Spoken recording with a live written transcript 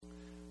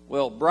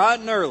Well, bright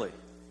and early.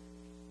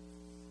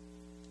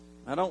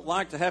 I don't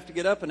like to have to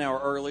get up an hour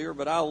earlier,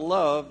 but I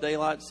love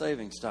daylight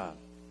savings time.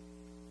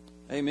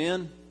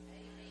 Amen?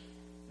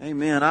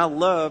 Amen. I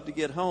love to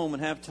get home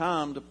and have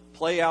time to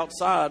play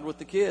outside with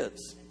the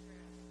kids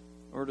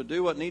or to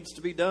do what needs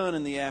to be done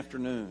in the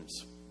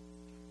afternoons.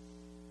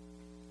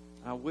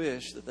 I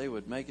wish that they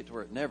would make it to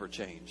where it never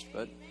changed,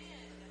 but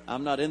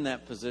I'm not in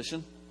that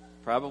position,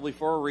 probably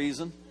for a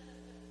reason.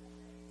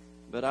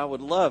 But I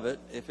would love it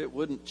if it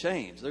wouldn't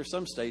change. There's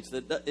some states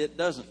that it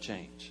doesn't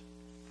change.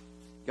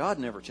 God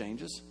never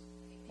changes.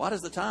 Why does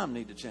the time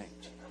need to change?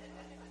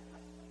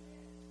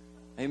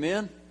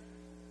 Amen?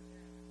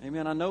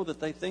 Amen. I know that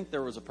they think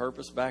there was a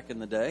purpose back in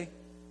the day,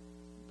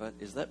 but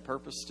is that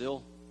purpose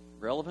still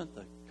relevant?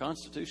 The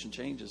Constitution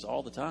changes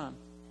all the time.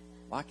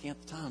 Why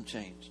can't the time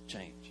change?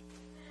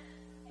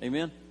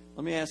 Amen?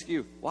 Let me ask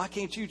you, why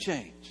can't you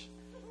change?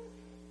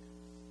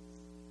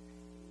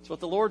 That's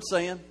what the Lord's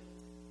saying.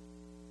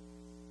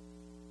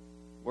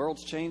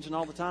 World's changing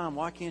all the time.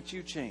 Why can't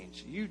you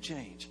change? You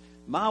change.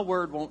 My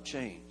word won't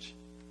change.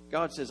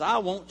 God says, I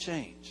won't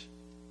change.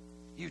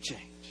 You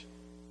change.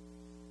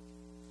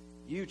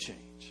 You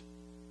change.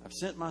 I've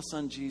sent my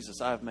son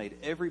Jesus. I've made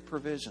every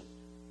provision.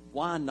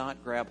 Why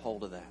not grab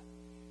hold of that?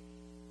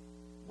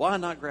 Why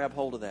not grab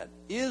hold of that?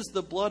 Is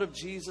the blood of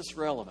Jesus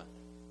relevant?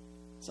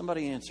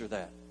 Somebody answer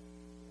that.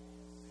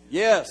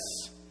 Yes.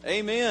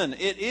 Amen.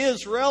 It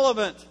is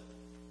relevant.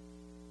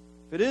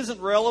 If it isn't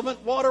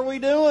relevant, what are we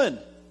doing?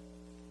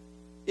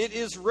 It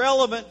is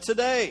relevant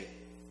today.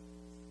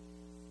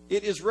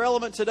 It is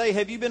relevant today.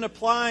 Have you been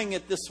applying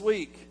it this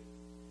week?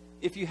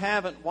 If you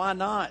haven't, why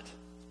not?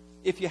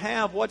 If you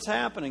have, what's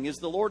happening? Is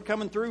the Lord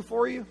coming through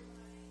for you?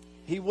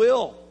 He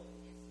will.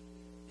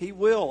 He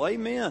will.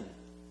 Amen.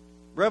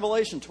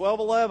 Revelation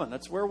 12:11.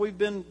 That's where we've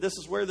been. This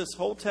is where this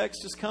whole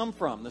text has come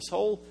from. This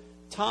whole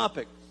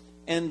topic.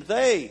 And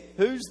they,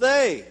 who's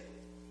they?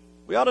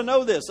 We ought to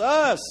know this.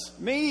 Us,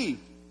 me,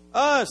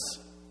 us,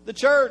 the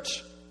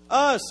church,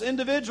 us,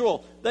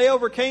 individual. They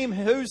overcame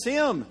who's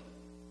him?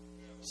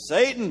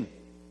 Satan,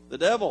 the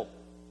devil,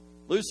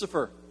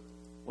 Lucifer.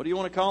 What do you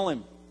want to call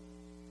him?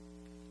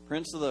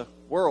 Prince of the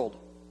world.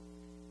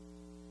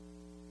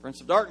 Prince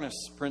of darkness.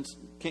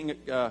 King,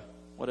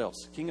 what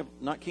else?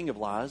 Not king of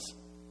lies.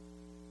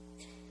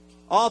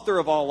 Author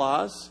of all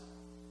lies.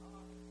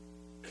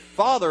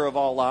 Father of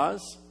all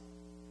lies.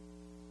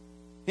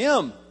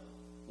 Him.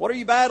 What are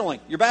you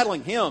battling? You're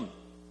battling him.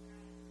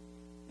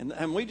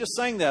 And we just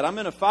sang that. I'm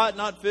in a fight,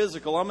 not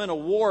physical. I'm in a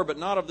war, but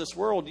not of this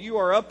world. You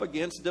are up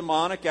against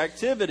demonic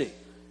activity.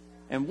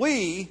 And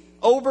we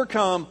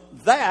overcome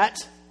that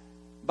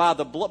by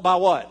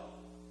what?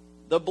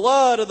 The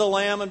blood of the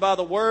Lamb and by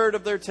the word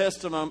of their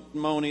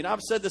testimony. And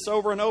I've said this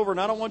over and over, and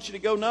I don't want you to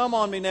go numb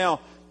on me now.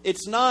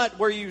 It's not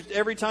where you,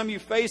 every time you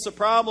face a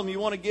problem, you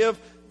want to give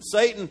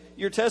Satan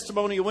your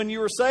testimony when you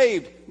were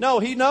saved. No,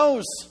 he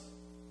knows.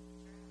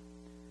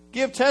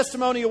 Give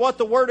testimony of what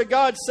the Word of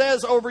God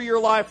says over your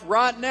life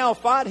right now.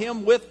 Fight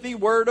him with the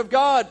Word of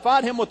God.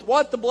 Fight him with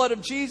what the blood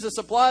of Jesus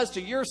applies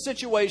to your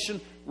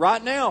situation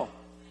right now.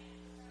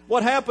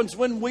 What happens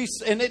when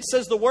and it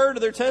says the word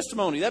of their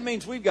testimony. That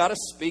means we've got to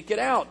speak it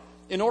out.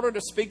 In order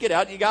to speak it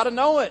out, you got to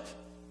know it.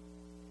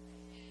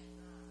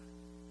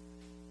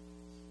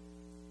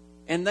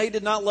 And they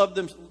did not love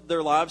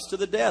their lives to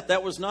the death.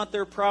 That was not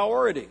their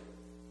priority.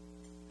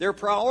 Their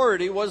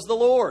priority was the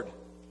Lord.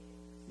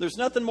 There's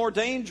nothing more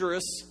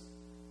dangerous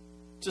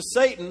to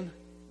Satan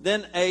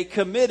than a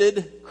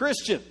committed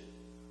Christian.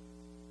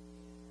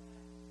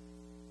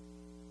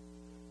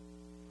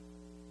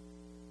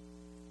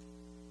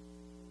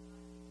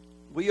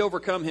 We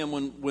overcome him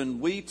when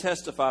we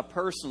testify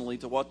personally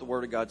to what the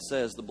Word of God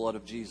says the blood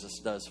of Jesus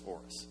does for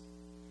us.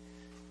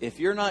 If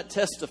you're not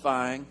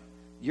testifying,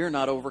 you're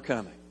not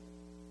overcoming.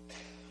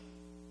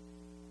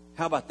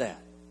 How about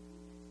that?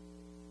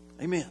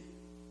 Amen.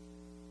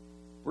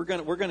 We're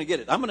going to get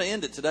it. I'm going to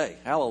end it today.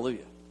 Hallelujah.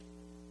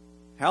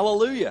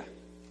 Hallelujah.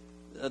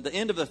 The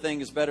end of the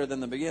thing is better than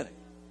the beginning.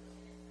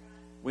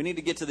 We need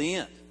to get to the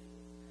end.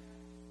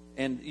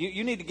 And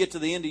you need to get to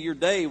the end of your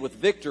day with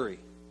victory.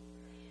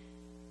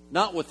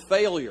 Not with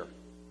failure.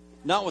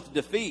 Not with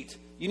defeat.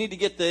 You need to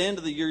get the end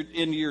of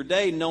your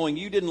day knowing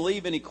you didn't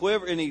leave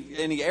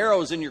any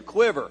arrows in your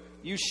quiver.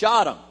 You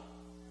shot them.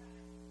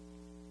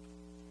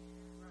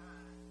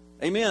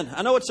 Amen.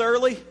 I know it's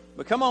early,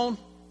 but come on.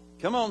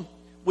 Come on.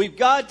 We've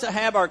got to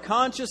have our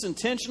conscious,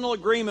 intentional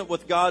agreement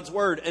with God's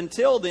Word.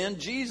 Until then,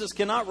 Jesus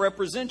cannot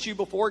represent you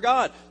before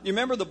God. You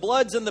remember the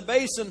blood's in the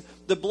basin.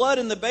 The blood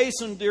in the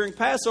basin during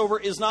Passover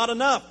is not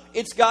enough.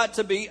 It's got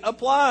to be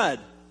applied.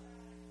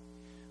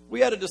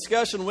 We had a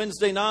discussion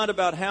Wednesday night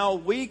about how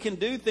we can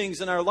do things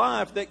in our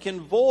life that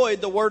can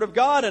void the Word of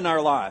God in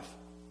our life.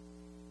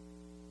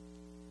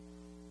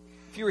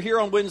 If you were here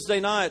on Wednesday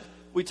night,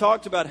 we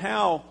talked about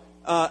how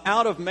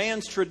out of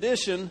man's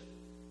tradition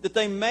that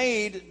they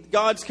made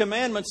God's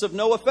commandments of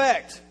no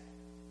effect.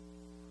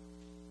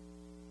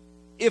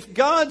 If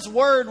God's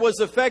Word was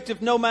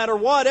effective no matter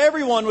what,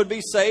 everyone would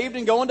be saved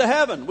and go into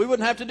heaven. We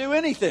wouldn't have to do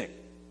anything.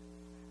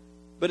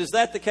 But is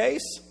that the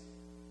case?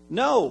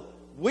 No,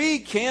 we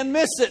can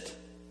miss it.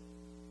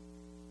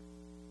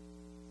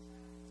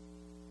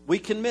 We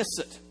can miss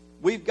it.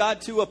 We've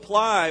got to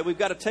apply, we've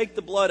got to take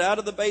the blood out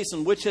of the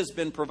basin which has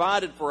been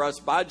provided for us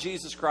by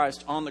Jesus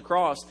Christ on the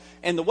cross.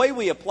 And the way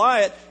we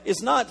apply it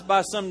is not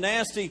by some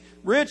nasty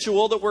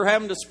ritual that we're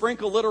having to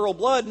sprinkle literal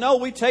blood. No,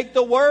 we take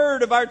the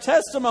word of our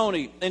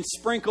testimony and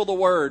sprinkle the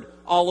word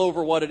all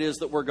over what it is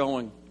that we're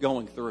going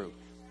through.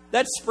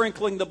 That's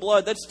sprinkling the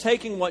blood. That's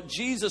taking what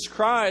Jesus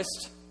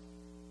Christ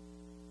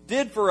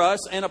did for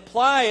us and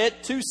apply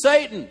it to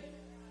Satan.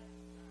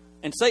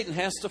 And Satan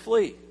has to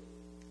flee.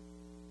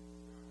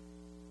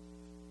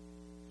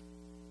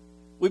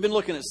 We've been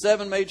looking at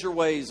 7 major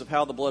ways of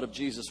how the blood of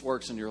Jesus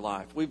works in your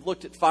life. We've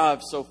looked at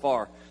 5 so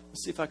far.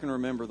 Let's see if I can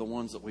remember the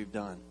ones that we've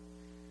done.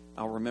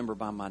 I'll remember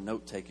by my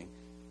note-taking.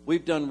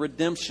 We've done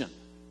redemption.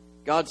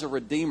 God's a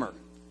redeemer.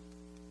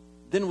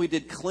 Then we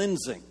did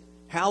cleansing.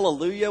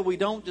 Hallelujah. We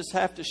don't just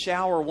have to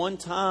shower one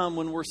time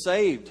when we're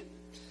saved.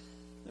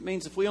 That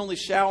means if we only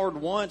showered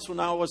once when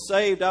I was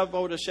saved, I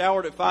would have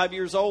showered at 5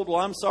 years old. Well,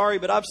 I'm sorry,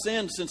 but I've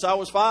sinned since I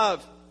was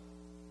 5.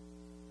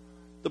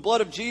 The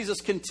blood of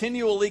Jesus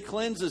continually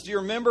cleanses. Do you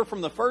remember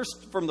from the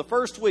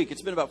first week?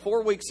 It's been about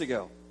 4 weeks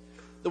ago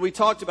that we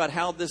talked about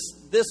how this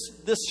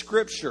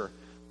scripture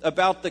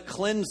about the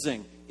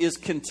cleansing is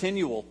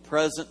continual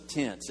present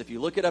tense. If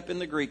you look it up in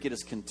the Greek, it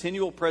is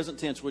continual present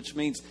tense, which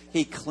means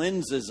He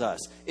cleanses us.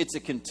 It's a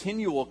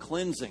continual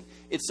cleansing.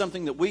 It's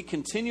something that we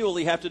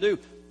continually have to do.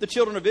 The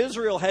children of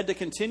Israel had to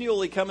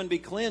continually come and be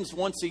cleansed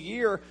once a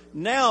year.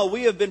 Now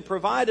we have been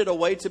provided a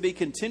way to be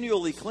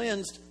continually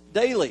cleansed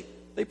daily.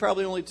 They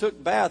probably only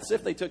took baths,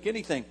 if they took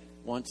anything,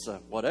 once,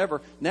 whatever.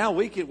 Now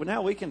we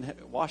can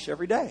wash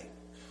every day.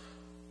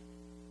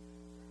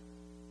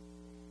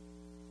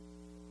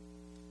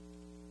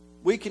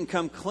 We can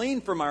come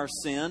clean from our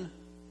sin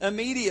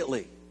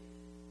immediately.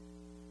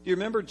 Do you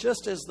remember?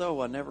 Just as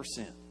though I never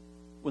sinned.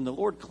 When the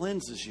Lord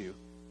cleanses you,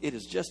 it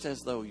is just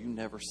as though you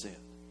never sinned.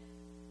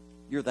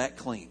 You're that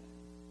clean.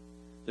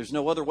 There's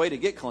no other way to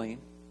get clean.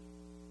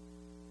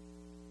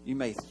 You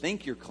may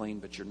think you're clean,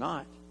 but you're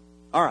not.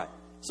 All right.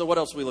 So what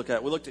else did we look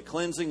at? We looked at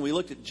cleansing. We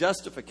looked at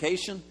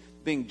justification,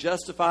 being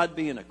justified,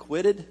 being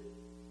acquitted.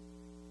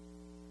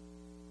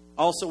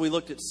 Also, we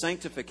looked at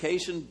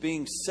sanctification,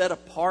 being set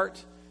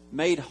apart,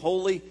 made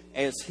holy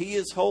as He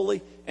is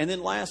holy. And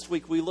then last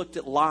week we looked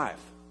at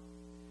life,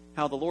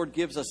 how the Lord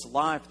gives us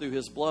life through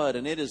His blood.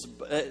 And it is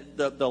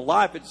the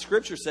life,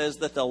 Scripture says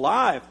that the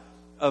life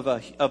of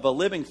a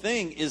living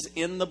thing is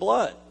in the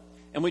blood.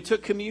 And we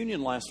took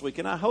communion last week,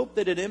 and I hope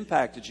that it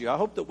impacted you. I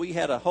hope that we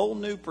had a whole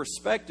new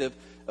perspective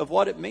of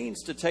what it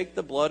means to take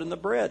the blood and the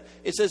bread.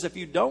 It says if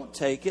you don't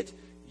take it,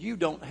 you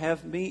don't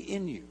have me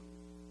in you.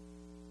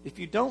 If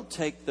you don't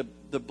take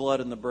the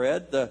blood and the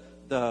bread,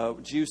 the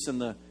juice and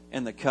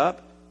the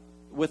cup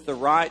with the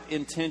right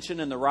intention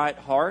and the right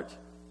heart,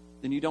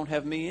 then you don't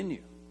have me in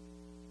you.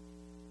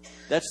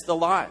 That's the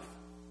life.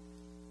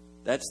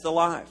 That's the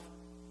life.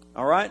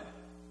 All right?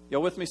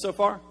 Y'all with me so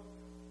far?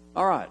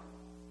 All right.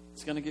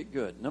 It's going to get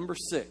good. Number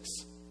 6.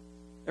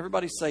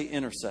 Everybody say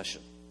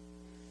intercession.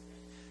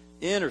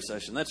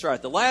 Intercession. That's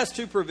right. The last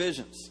 2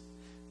 provisions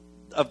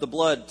of the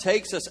blood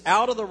takes us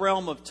out of the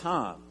realm of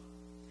time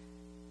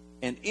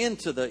and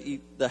into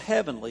the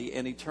heavenly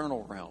and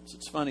eternal realms.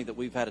 It's funny that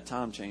we've had a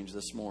time change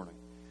this morning.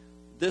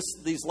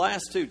 These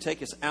last 2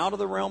 take us out of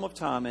the realm of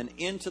time and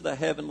into the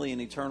heavenly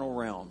and eternal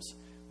realms,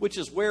 which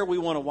is where we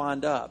want to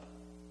wind up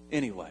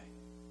anyway.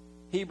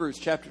 Hebrews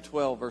chapter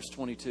 12, verse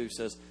 22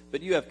 says,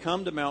 "But you have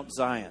come to Mount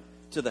Zion,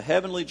 to the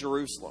heavenly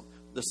Jerusalem,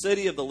 the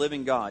city of the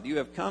living God. You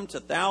have come to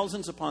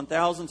thousands upon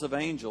thousands of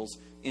angels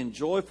in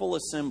joyful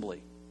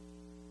assembly.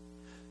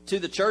 To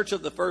the church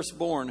of the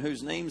firstborn,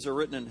 whose names are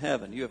written in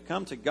heaven. You have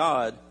come to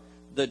God,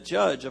 the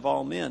judge of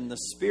all men, the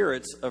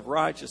spirits of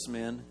righteous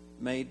men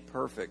made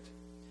perfect.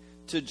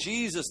 To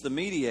Jesus, the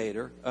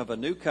mediator of a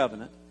new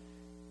covenant,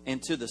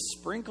 and to the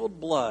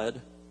sprinkled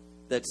blood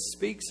that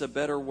speaks a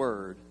better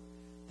word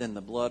than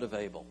the blood of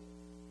Abel."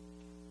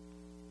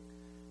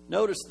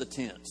 Notice the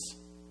tense.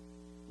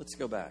 Let's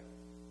go back.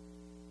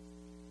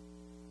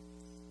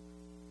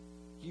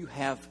 You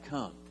have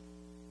come.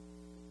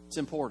 It's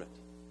important.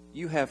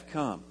 You have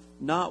come.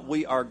 Not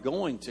we are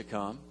going to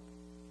come.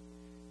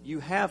 You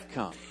have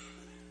come.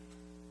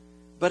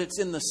 But it's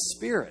in the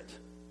Spirit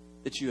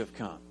that you have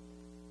come.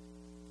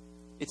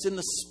 It's in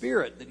the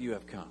Spirit that you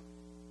have come.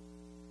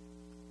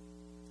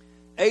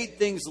 8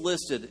 things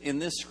listed in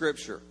this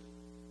scripture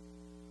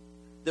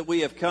that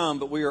we have come,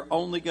 but we are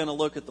only going to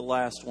look at the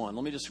last one.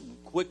 Let me just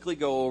quickly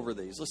go over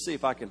these. Let's see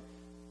if I can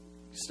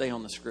stay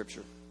on the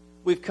scripture.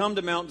 We've come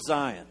to Mount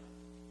Zion.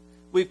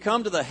 We've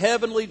come to the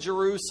heavenly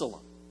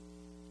Jerusalem.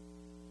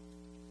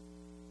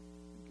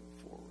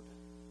 Go forward.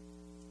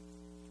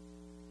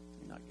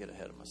 Let me not get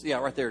ahead of myself. Yeah,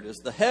 right there it is.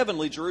 The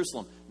heavenly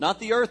Jerusalem, not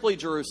the earthly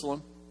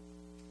Jerusalem.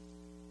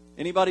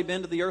 Anybody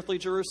been to the earthly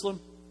Jerusalem?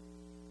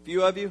 A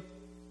few of you?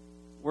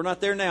 We're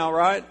not there now,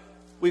 right?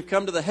 We've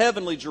come to the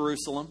heavenly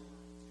Jerusalem,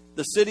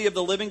 the city of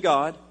the living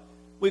God.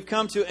 We've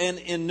come to an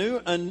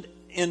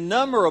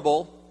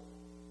innumerable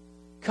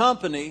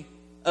company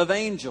of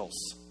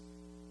angels.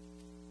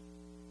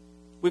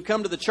 We've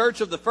come to the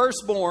church of the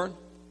firstborn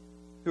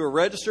who are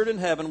registered in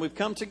heaven. We've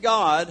come to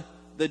God,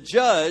 the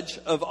judge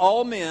of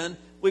all men.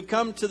 We've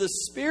come to the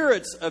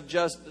spirits of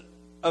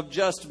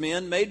just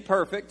men made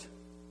perfect.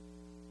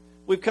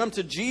 We've come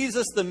to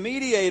Jesus, the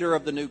mediator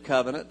of the new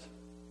covenant.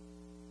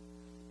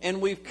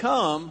 And we've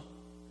come,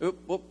 good,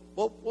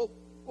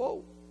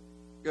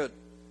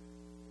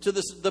 to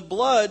the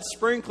blood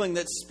sprinkling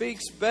that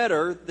speaks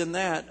better than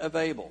that of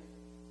Abel.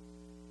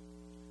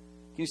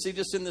 Can you see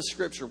just in this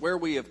scripture where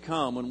we have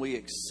come when we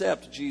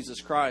accept Jesus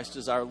Christ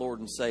as our Lord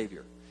and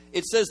Savior?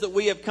 It says that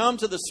we have come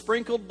to the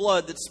sprinkled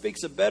blood that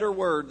speaks a better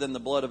word than the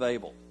blood of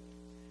Abel.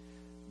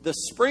 The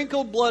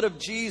sprinkled blood of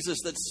Jesus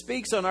that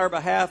speaks on our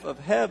behalf of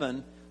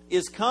heaven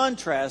is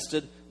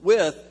contrasted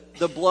with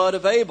the blood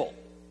of Abel.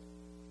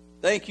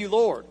 Thank you,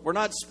 Lord. We're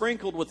not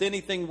sprinkled with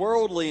anything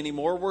worldly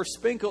anymore. We're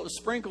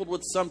sprinkled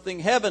with something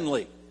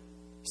heavenly,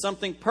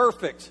 something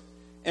perfect.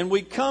 And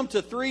we come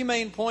to three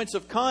main points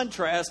of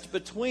contrast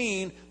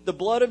between the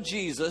blood of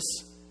Jesus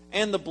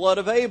and the blood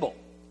of Abel.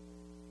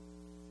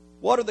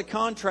 What are the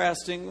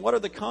contrasts between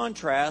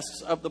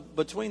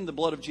the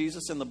blood of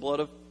Jesus and the blood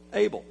of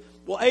Abel?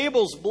 Well,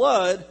 Abel's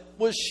blood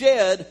was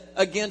shed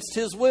against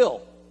his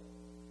will.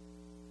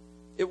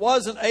 It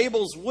wasn't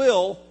Abel's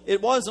will.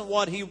 It wasn't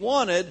what he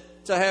wanted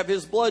to have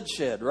his blood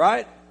shed,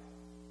 right?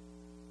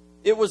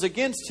 It was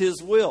against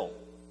his will.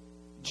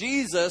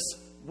 Jesus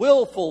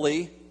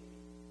willfully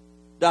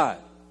died.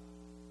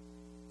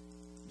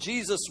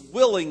 Jesus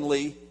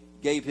willingly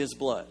gave his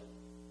blood.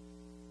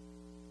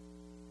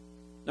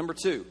 Number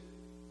two,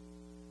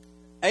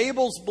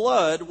 Abel's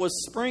blood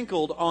was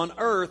sprinkled on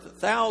earth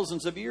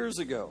thousands of years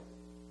ago.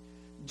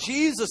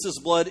 Jesus'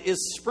 blood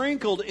is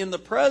sprinkled in the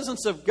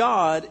presence of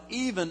God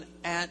even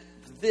at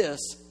this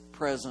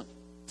present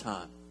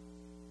time.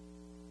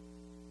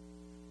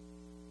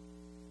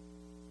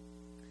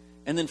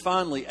 And then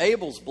finally,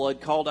 Abel's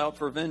blood called out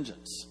for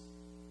vengeance.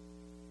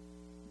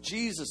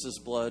 Jesus'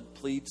 blood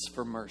pleads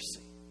for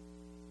mercy.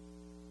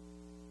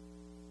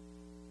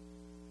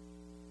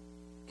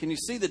 Can you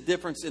see the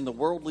difference in the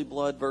worldly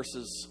blood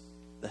versus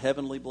the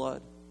heavenly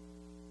blood?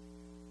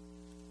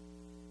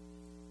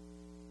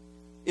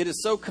 It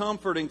is so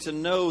comforting to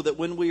know that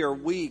when we are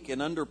weak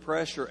and under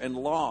pressure and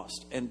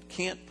lost and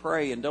can't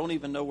pray and don't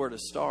even know where to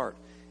start,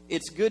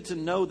 it's good to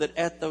know that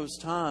at those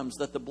times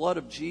that the blood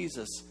of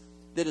Jesus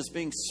that is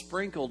being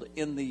sprinkled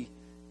in the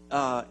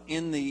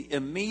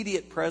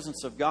immediate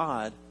presence of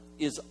God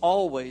is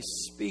always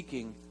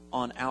speaking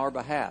on our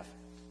behalf.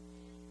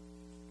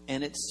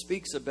 And it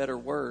speaks a better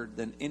word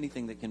than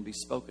anything that can be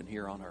spoken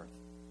here on earth.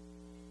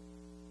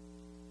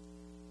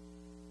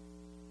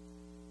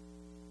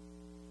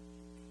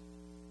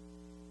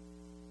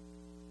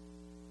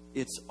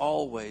 It's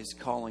always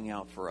calling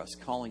out for us,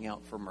 calling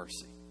out for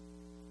mercy.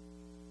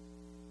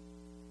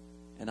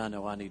 And I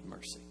know I need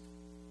mercy.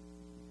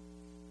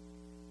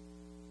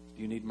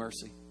 Do you need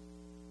mercy?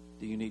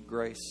 Do you need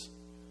grace?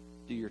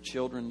 Do your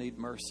children need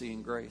mercy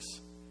and grace?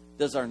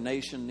 Does our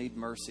nation need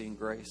mercy and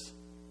grace?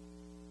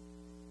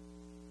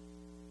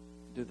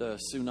 Do the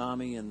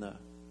tsunami and the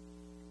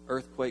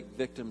earthquake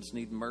victims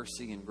need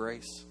mercy and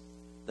grace?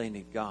 They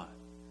need God.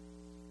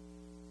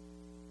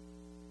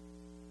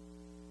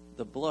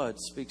 The blood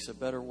speaks a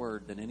better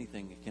word than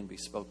anything that can be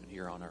spoken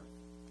here on earth.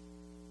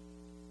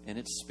 And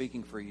it's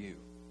speaking for you.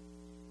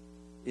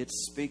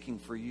 It's speaking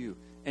for you.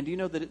 And do you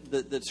know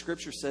that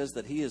Scripture says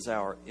that He is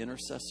our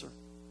intercessor?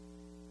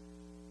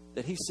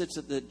 That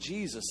that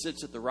Jesus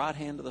sits at the right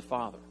hand of the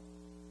Father,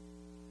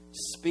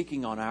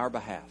 speaking on our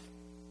behalf.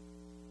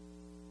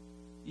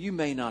 You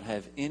may not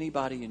have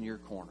anybody in your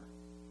corner.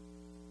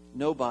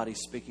 Nobody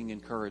speaking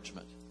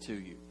encouragement to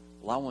you.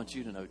 Well, I want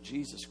you to know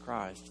Jesus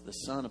Christ, the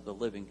Son of the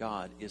living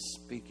God, is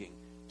speaking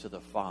to the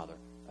Father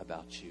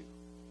about you.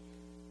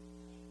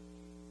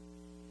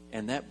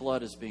 And that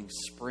blood is being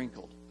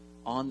sprinkled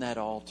on that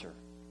altar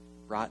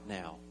right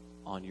now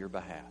on your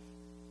behalf.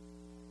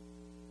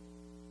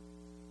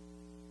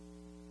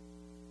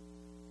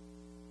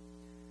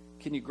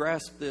 Can you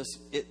grasp this?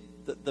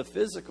 The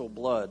physical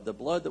blood, the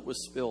blood that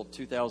was spilled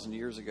 2,000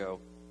 years ago,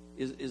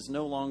 is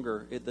no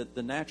longer,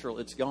 the natural,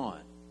 it's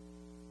gone.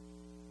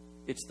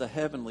 It's the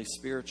heavenly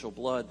spiritual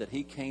blood that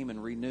He came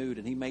and renewed,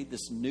 and He made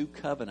this new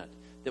covenant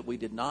that we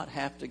did not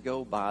have to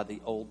go by the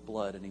old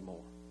blood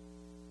anymore,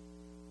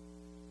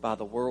 by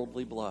the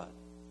worldly blood.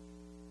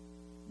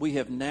 We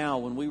have now,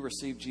 when we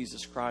receive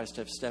Jesus Christ,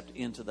 have stepped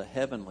into the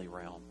heavenly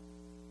realm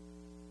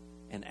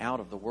and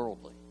out of the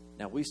worldly.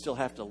 Now, we still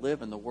have to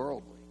live in the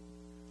worldly,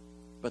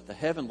 but the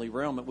heavenly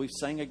realm that we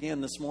sang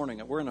again this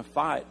morning, we're in a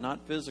fight,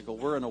 not physical.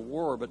 We're in a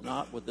war, but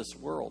not with this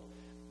world.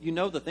 You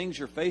know the things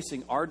you're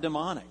facing are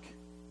demonic.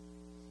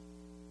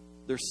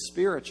 They're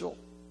spiritual.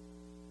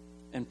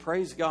 And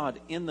praise God,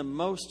 in the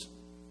most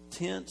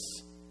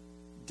tense,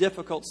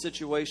 difficult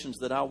situations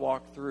that I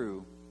walk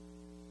through,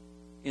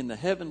 in the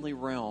heavenly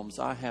realms,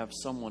 I have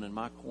someone in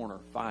my corner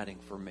fighting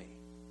for me,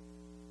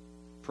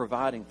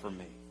 providing for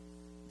me,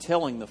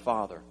 telling the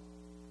Father,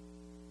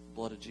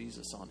 blood of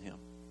Jesus on him.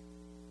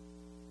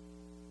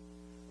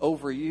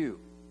 over you.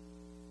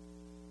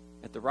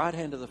 At the right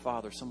hand of the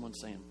Father, someone's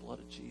saying, blood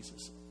of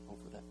Jesus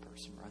over that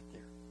person right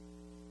there.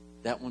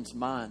 That one's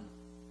mine.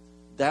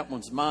 That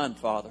one's mine,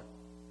 Father.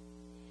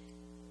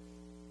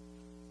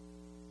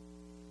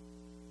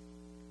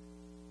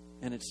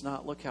 And it's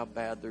not, look how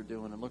bad they're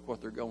doing and look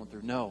what they're going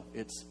through. No,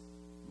 it's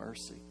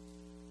mercy.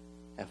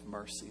 Have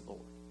mercy,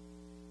 Lord.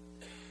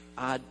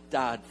 I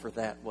died for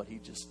that, what he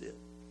just did.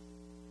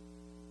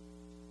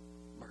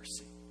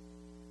 Mercy.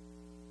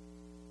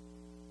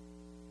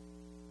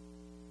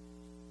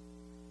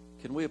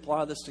 Can we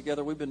apply this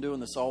together? We've been doing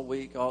this all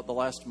week, the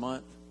last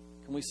month.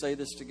 Can we say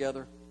this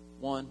together?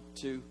 1,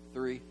 2,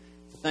 3.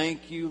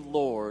 Thank you,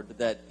 Lord,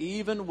 that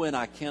even when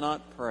I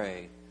cannot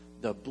pray,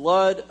 the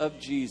blood of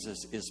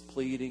Jesus is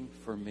pleading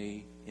for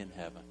me in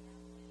heaven.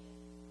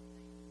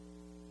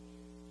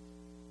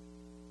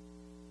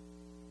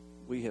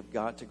 We have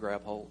got to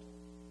grab hold.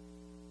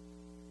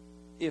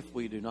 If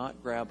we do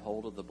not grab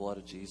hold of the blood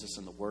of Jesus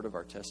and the word of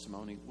our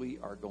testimony, we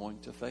are going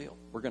to fail.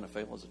 We're going to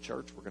fail as a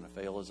church. We're going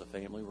to fail as a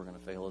family. We're going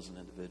to fail as an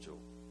individual.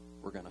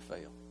 We're going to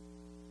fail.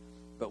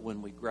 But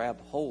when we grab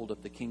hold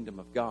of the kingdom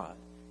of God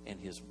and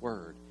his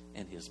word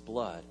and his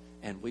blood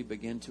and we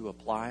begin to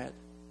apply it,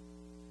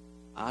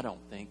 I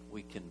don't think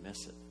we can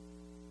miss it.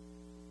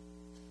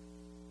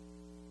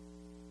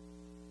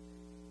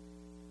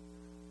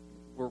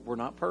 We're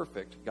not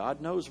perfect.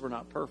 God knows we're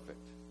not perfect.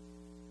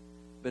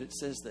 But it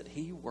says that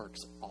he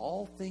works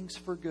all things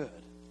for good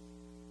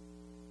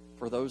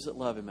for those that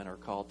love him and are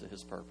called to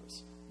his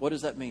purpose. What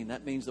does that mean?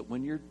 That means that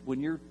when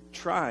you're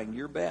trying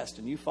your best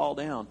and you fall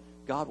down,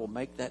 God will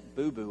make that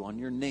boo-boo on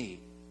your knee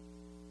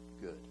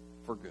good,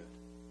 for good.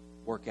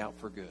 Work out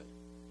for good.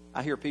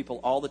 I hear people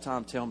all the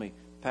time tell me,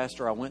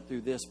 Pastor, I went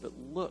through this, but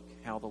look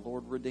how the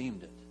Lord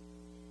redeemed it.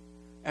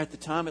 At the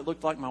time, it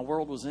looked like my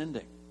world was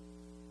ending.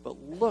 But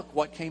look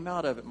what came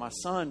out of it. My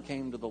son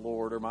came to the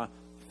Lord, or my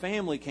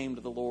family came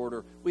to the Lord,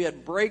 or we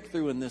had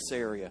breakthrough in this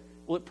area.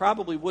 Well, it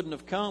probably wouldn't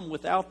have come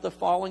without the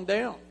falling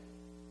down.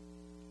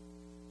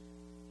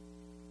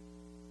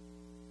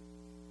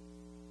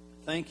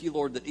 Thank you,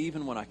 Lord, that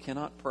even when I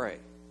cannot pray,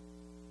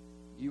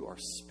 you are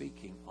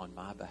speaking on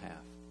my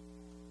behalf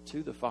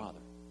to the Father.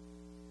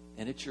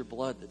 And it's your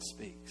blood that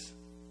speaks.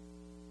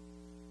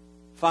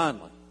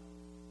 Finally.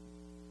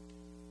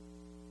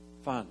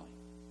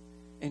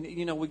 And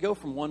you know, we go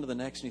from one to the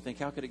next and you think,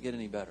 how could it get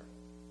any better?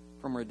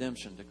 From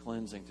redemption to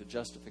cleansing to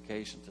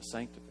justification to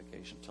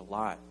sanctification to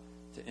light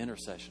to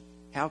intercession.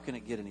 How can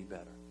it get any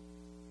better?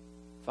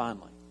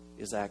 Finally,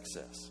 is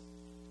access.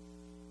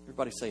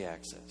 Everybody say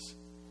access.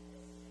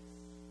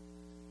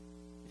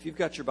 If you've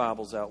got your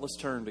Bibles out, let's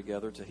turn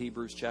together to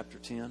Hebrews chapter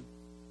 10.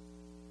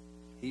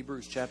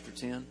 Hebrews chapter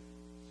 10,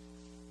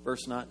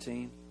 verse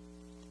 19.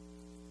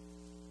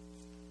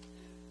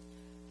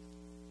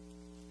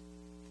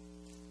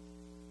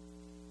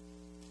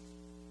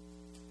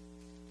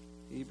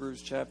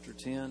 Hebrews chapter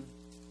 10,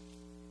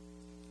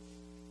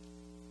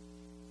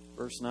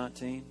 verse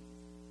 19.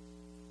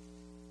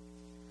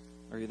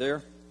 Are you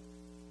there?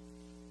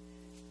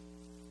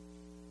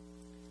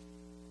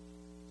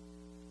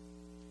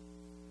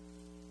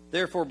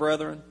 Therefore,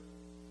 brethren,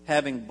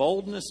 having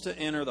boldness to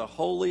enter the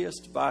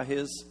holiest by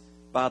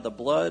the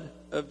blood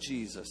of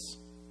Jesus,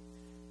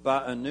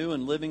 by a new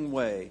and living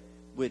way,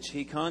 which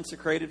he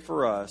consecrated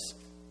for us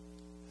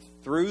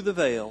through the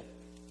veil,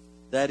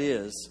 that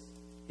is,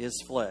 his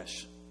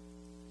flesh,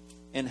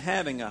 and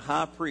having a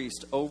high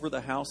priest over the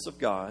house of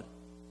God,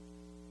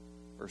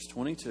 verse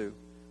 22,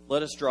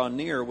 let us draw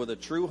near with a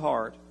true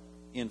heart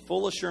in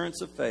full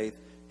assurance of faith,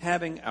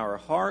 having our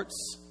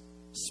hearts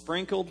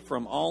sprinkled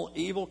from all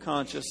evil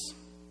conscience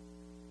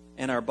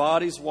and our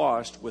bodies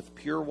washed with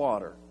pure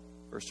water.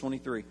 Verse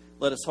 23,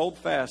 let us hold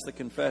fast the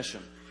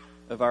confession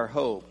of our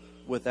hope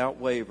without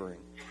wavering,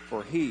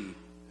 for he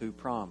who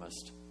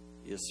promised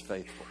is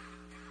faithful.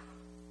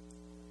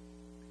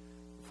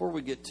 Before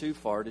we get too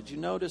far, did you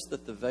notice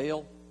that the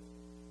veil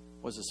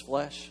was his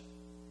flesh?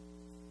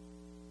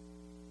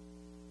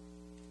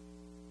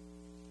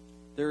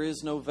 There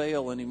is no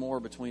veil anymore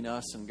between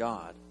us and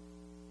God.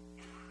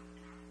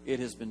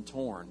 It has been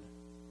torn.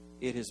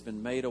 It has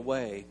been made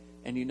away.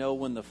 And you know,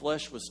 when the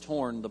flesh was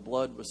torn, the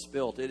blood was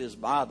spilt. It is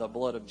by the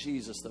blood of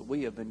Jesus that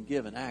we have been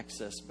given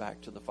access back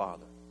to the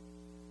Father.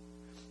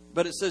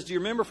 But it says, do you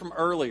remember from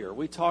earlier,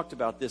 we talked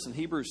about this in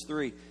Hebrews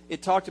 3.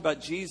 It talked about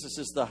Jesus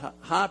as the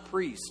high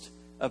priest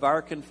of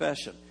our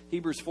confession.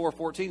 Hebrews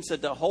 4:14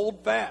 said to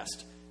hold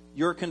fast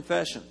your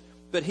confession.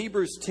 But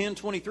Hebrews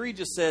 10:23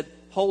 just said,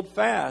 hold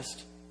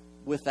fast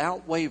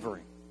without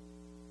wavering.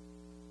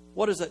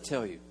 What does that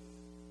tell you?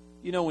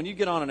 You know, when you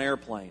get on an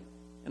airplane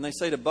and they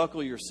say to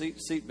buckle your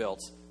seat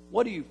belts,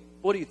 what do you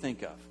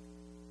think of?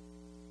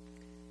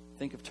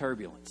 Think of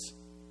turbulence.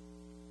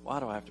 Why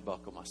do I have to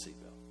buckle my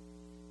seatbelt?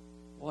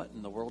 What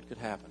in the world could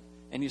happen?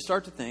 And you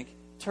start to think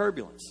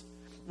turbulence.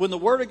 When the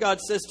Word of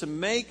God says to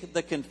make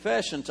the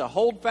confession, to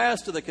hold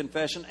fast to the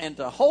confession, and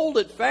to hold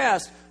it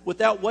fast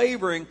without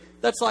wavering,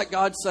 that's like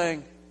God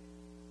saying,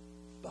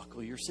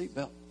 buckle your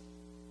seatbelt.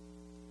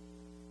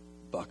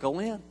 Buckle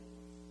in.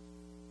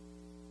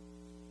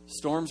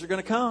 Storms are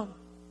going to come.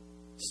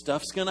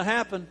 Stuff's going to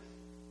happen.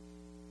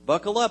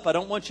 Buckle up. I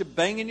don't want you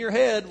banging your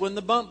head when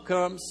the bump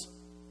comes.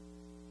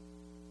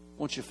 I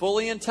want you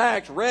fully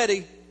intact,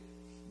 ready.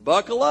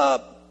 Buckle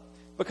up,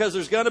 because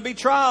there's going to be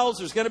trials.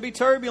 There's going to be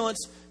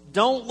turbulence.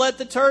 Don't let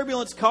the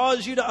turbulence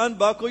cause you to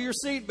unbuckle your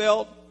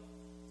seatbelt.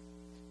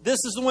 This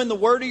is when the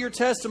word of your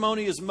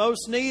testimony is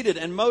most needed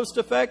and most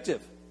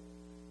effective.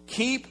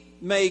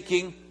 Keep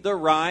making the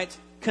right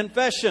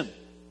confession.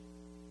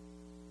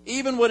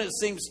 Even when it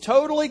seems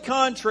totally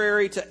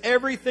contrary to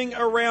everything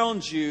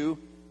around you,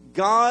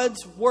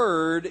 God's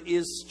word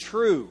is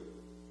true.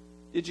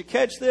 Did you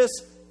catch this?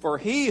 For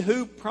he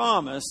who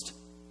promised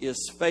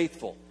is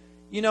faithful.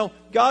 You know,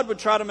 God would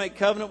try to make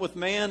covenant with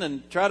man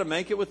and try to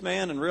make it with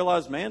man and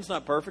realize man's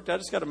not perfect. I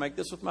just got to make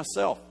this with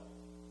myself.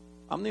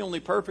 I'm the only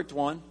perfect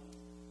one.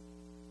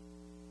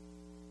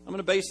 I'm going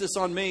to base this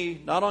on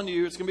me, not on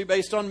you. It's going to be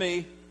based on me.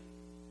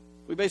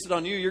 If we base it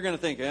on you, you're going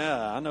to think,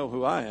 I know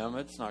who I am.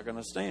 It's not going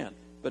to stand.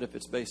 But if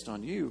it's based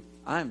on you,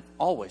 I am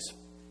always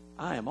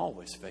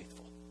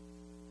faithful.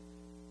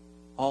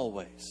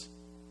 Always.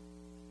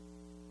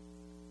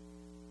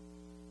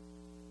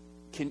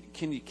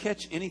 Can you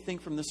catch anything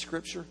from this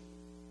scripture?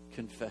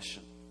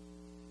 Confession.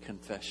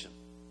 Confession.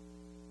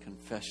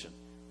 Confession.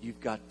 You've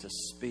got to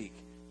speak.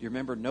 Do you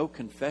remember, no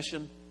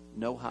confession,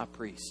 no high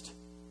priest?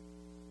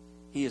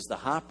 He is the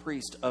high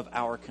priest of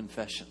our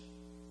confession.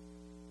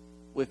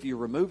 Well, if you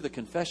remove the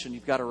confession,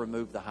 you've got to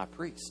remove the high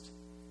priest.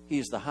 He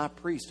is the high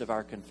priest of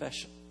our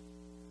confession.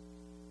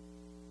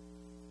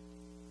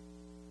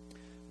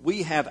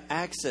 We have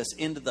access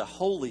into the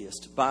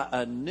holiest by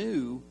a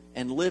new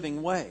and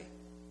living way.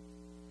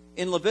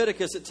 In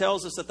Leviticus, it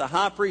tells us that the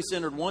high priest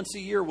entered once a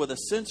year with a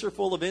censer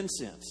full of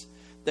incense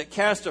that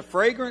cast a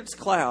fragrance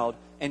cloud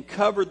and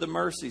covered the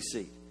mercy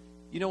seat.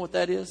 You know what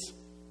that is?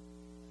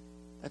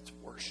 That's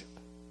worship.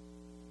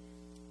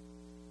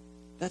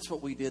 That's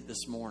what we did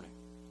this morning.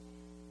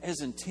 As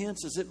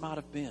intense as it might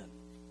have been,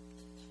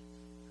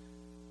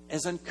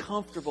 as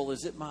uncomfortable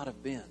as it might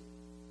have been,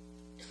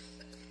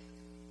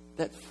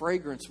 that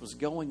fragrance was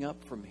going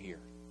up from here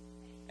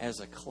as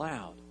a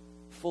cloud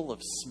full of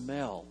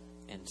smell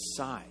and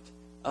sight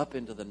up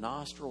into the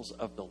nostrils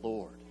of the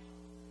Lord.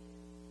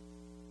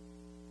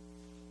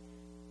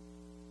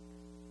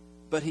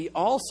 But he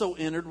also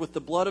entered with the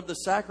blood of the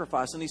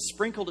sacrifice, and he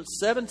sprinkled it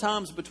 7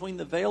 times between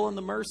the veil and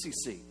the mercy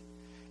seat.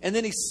 And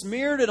then he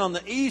smeared it on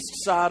the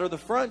east side or the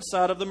front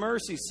side of the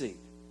mercy seat.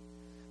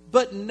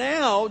 But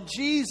now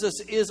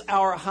Jesus is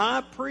our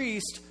high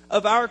priest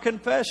of our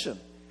confession.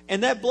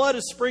 And that blood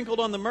is sprinkled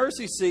on the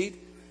mercy seat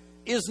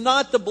is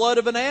not the blood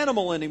of an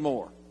animal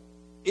anymore.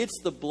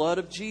 It's the blood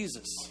of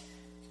Jesus.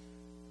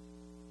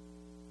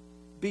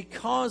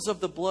 Because of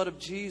the blood of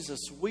Jesus,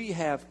 we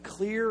have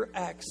clear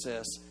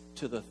access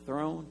to the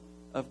throne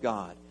of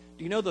God.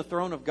 Do you know the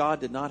throne of God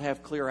did not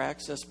have clear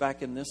access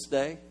back in this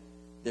day?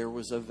 There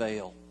was a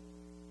veil.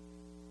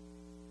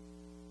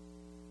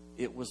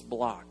 It was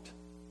blocked.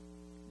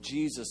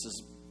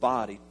 Jesus'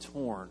 body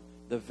torn.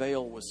 The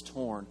veil was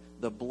torn.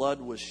 The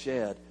blood was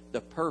shed.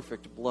 The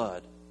perfect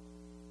blood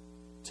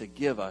to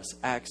give us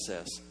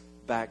access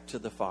back to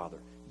the Father.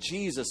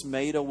 Jesus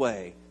made a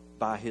way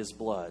by his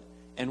blood.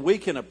 And we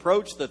can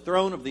approach the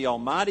throne of the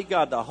Almighty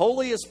God, the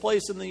holiest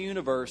place in the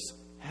universe.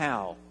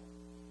 How?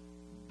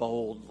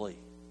 Boldly.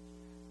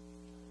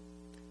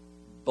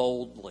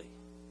 Boldly.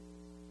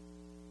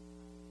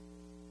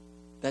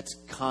 That's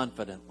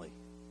confidently.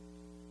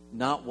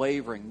 Not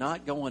wavering,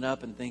 not going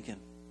up and thinking,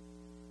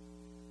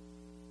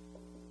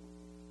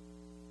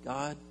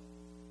 God,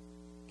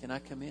 can I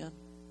come in?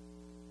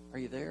 Are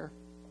you there?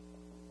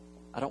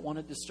 I don't want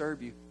to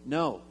disturb you.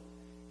 No.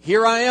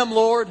 Here I am,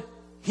 Lord.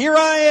 Here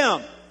I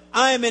am.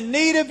 I am in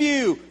need of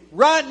you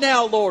right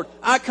now, Lord.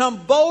 I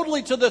come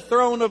boldly to the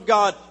throne of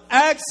God,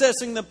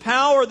 accessing the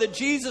power that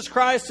Jesus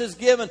Christ has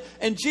given.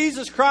 And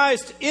Jesus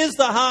Christ is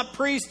the high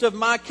priest of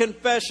my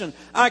confession.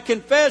 I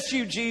confess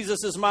you,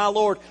 Jesus, as my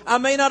Lord. I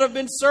may not have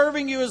been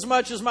serving you as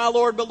much as my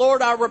Lord, but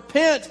Lord, I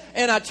repent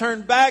and I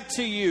turn back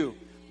to you.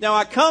 Now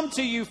I come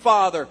to you,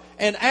 Father,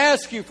 and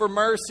ask you for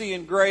mercy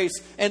and grace,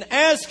 and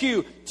ask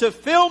you to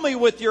fill me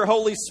with your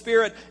Holy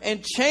Spirit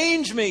and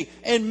change me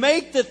and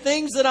make the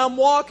things that I'm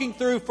walking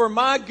through for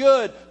my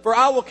good. For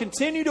I will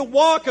continue to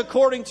walk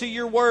according to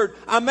your word.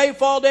 I may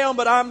fall down,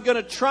 but I'm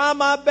going to try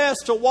my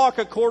best to walk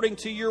according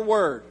to your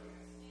word.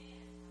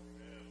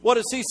 What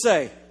does he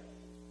say?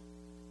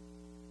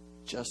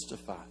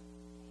 Justified,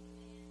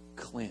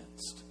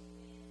 cleansed,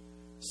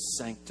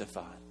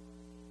 sanctified.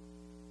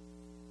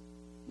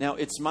 Now,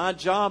 it's my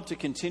job to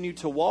continue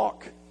to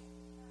walk.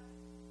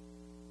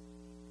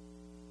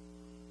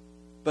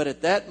 But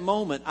at that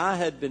moment, I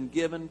had been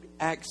given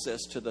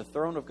access to the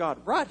throne of God.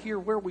 Right here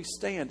where we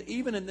stand,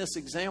 even in this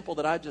example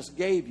that I just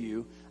gave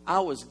you, I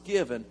was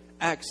given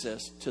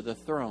access to the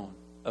throne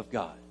of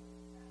God.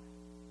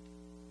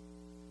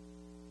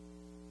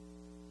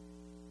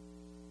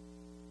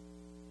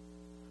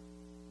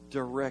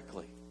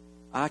 Directly,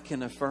 I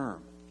can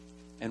affirm,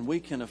 and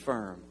we can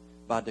affirm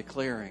by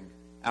declaring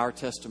our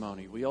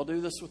testimony. Will you all do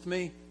this with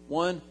me?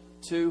 1,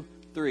 2,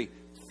 3.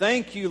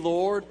 Thank you,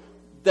 Lord,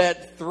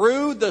 that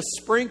through the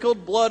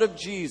sprinkled blood of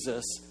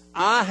Jesus,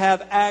 I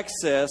have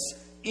access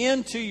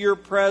into your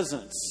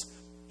presence,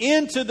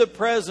 into the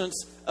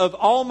presence of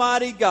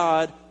Almighty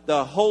God,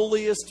 the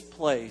holiest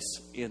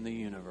place in the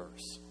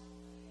universe.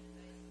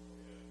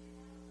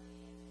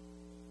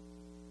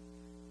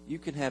 You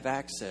can have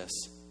access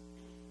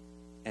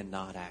and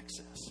not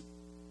access.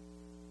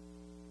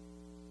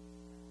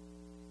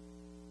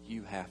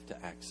 You have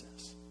to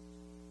access.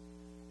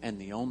 And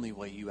the only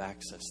way you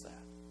access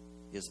that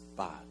is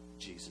by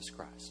Jesus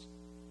Christ.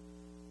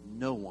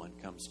 No one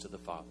comes to the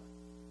Father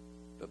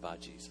but by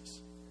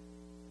Jesus.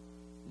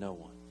 No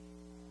one.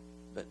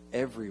 But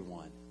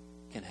everyone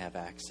can have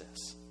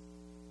access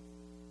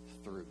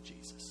through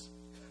Jesus.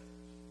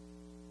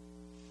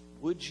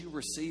 Would you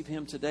receive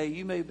Him today?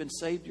 You may have been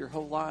saved your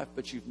whole life,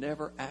 but you've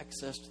never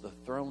accessed the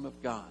throne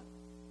of God.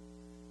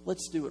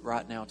 Let's do it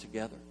right now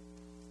together.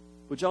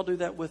 Would y'all do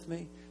that with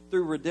me?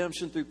 Through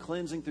redemption, through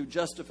cleansing, through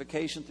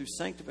justification, through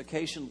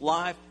sanctification,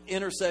 life,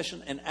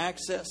 intercession, and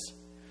access.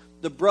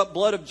 The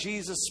blood of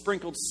Jesus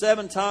sprinkled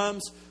 7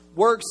 times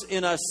works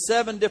in us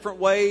 7 different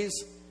ways.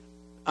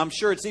 I'm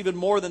sure it's even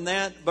more than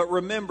that. But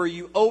remember,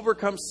 you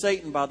overcome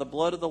Satan by the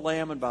blood of the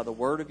Lamb and by the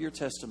word of your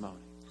testimony.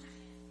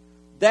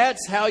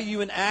 That's how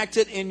you enact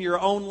it in your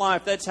own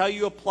life. That's how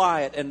you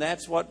apply it. And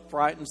that's what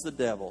frightens the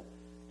devil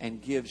and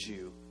gives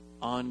you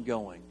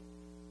ongoing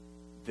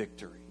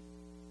victory.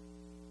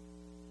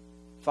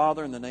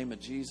 Father, in the name of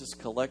Jesus,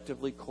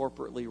 collectively,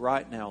 corporately,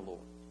 right now, Lord,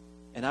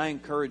 and I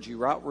encourage you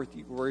right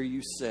where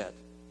you sit,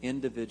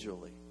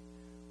 individually,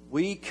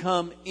 we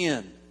come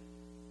in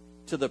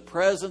to the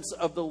presence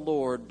of the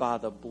Lord by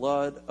the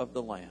blood of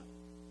the Lamb.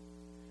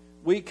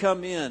 We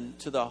come in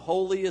to the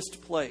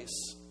holiest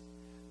place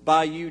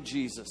by you,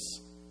 Jesus.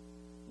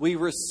 We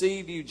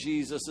receive you,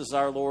 Jesus, as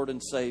our Lord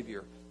and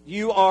Savior.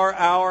 You are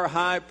our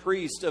high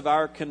priest of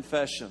our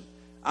confession.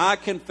 I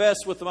confess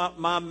with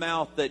my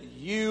mouth that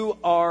you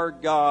are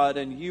God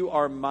and you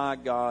are my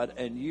God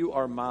and you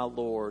are my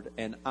Lord,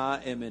 and I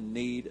am in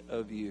need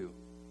of you.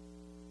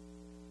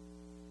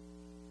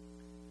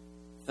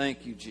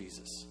 Thank you,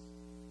 Jesus.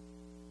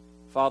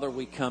 Father,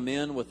 we come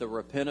in with a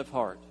repentant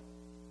heart.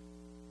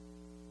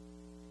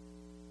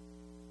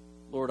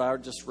 Lord, I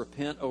just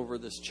repent over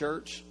this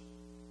church.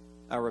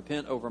 I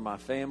repent over my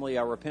family.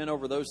 I repent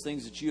over those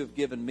things that you have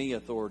given me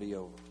authority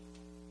over.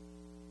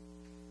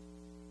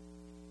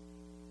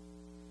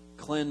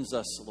 Cleanse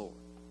us, Lord.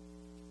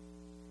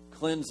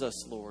 Cleanse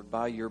us, Lord,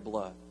 by your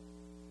blood.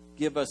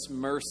 Give us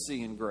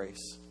mercy and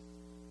grace.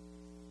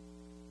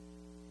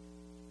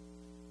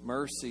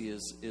 Mercy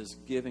is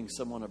giving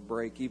someone a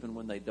break even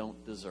when they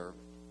don't deserve it.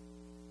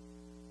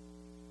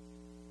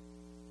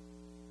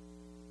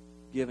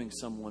 Giving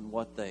someone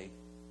what they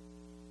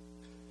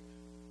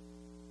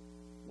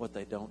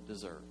don't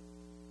deserve.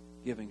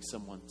 Giving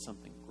someone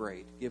something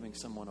great. Giving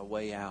someone a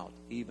way out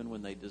even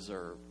when they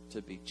deserve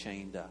to be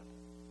chained up.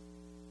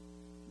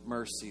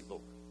 Mercy,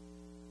 Lord.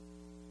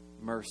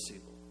 Mercy,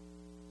 Lord.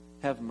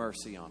 Have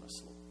mercy on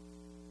us, Lord.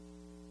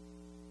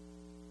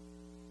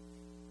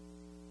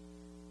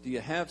 Do you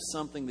have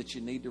something that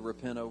you need to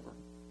repent over?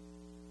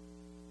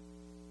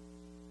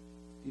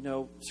 You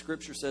know,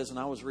 Scripture says, and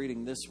I was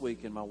reading this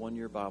week in my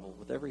one-year Bible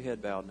with every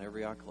head bowed and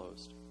every eye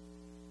closed.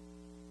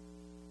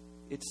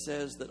 It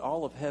says that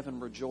all of heaven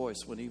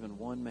rejoice when even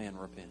one man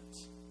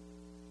repents.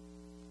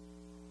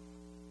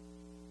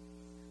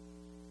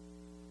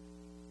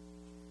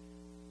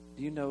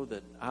 Do you know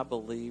that I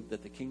believe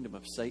that the kingdom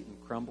of Satan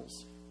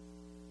crumbles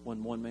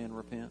when one man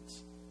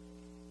repents?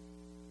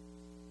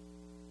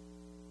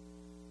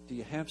 Do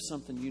you have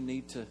something you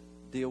need to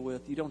deal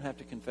with? You don't have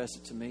to confess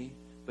it to me,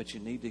 but you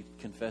need to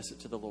confess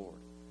it to the Lord.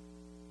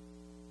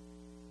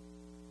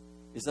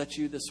 Is that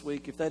you this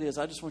week? If that is,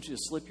 I just want you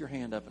to slip your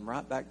hand up and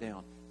write back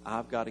down.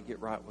 I've got to get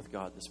right with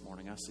God this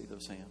morning. I see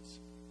those hands.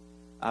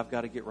 I've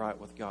got to get right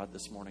with God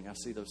this morning. I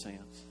see those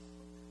hands.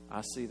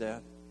 I see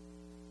that.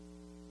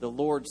 The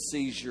Lord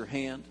sees your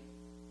hand.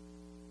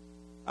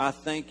 I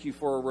thank you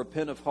for a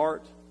repentant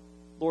heart.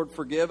 Lord,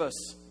 forgive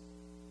us.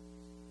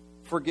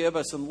 Forgive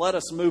us and let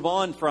us move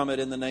on from it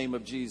in the name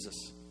of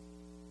Jesus.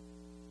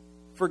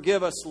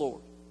 Forgive us,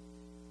 Lord.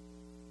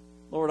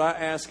 Lord, I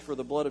ask for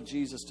the blood of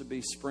Jesus to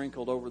be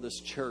sprinkled over this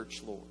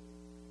church, Lord.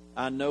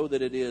 I know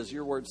that it is.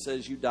 Your word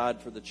says you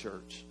died for the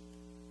church.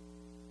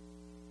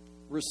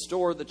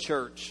 Restore the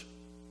church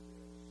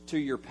to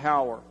your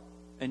power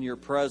and your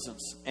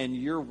presence and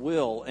your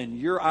will and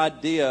your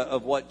idea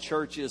of what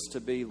church is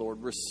to be,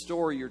 Lord.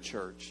 Restore your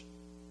church.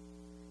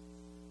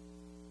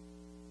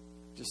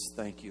 Just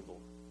thank you, Lord.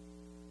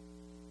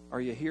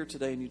 Are you here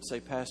today and you'd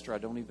say, Pastor, I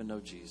don't even know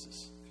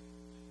Jesus?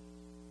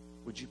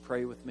 Would you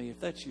pray with me?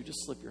 If that's you,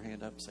 just slip your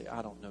hand up and say,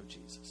 I don't know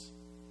Jesus.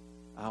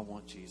 I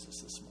want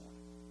Jesus this morning.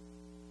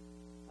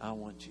 I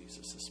want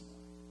Jesus this morning.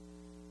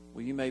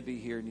 Well, you may be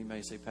here and you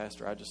may say,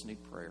 Pastor, I just need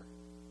prayer.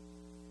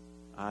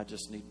 I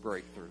just need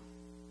breakthrough.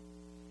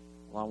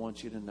 Well, I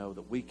want you to know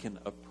that we can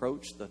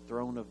approach the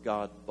throne of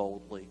God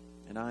boldly.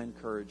 And I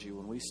encourage you,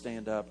 when we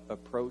stand up,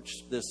 approach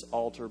this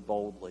altar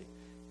boldly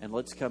And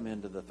let's come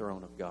into the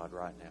throne of God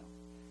right now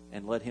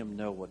and let Him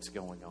know what's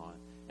going on.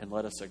 And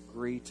let us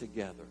agree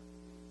together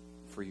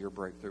for your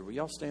breakthrough. Will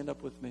y'all stand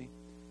up with me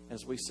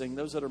as we sing?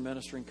 Those that are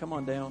ministering, come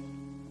on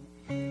down.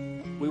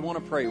 We want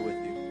to pray with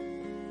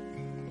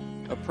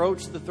you.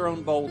 Approach the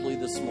throne boldly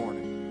this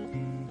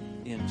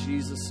morning. In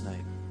Jesus'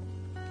 name,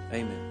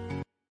 amen.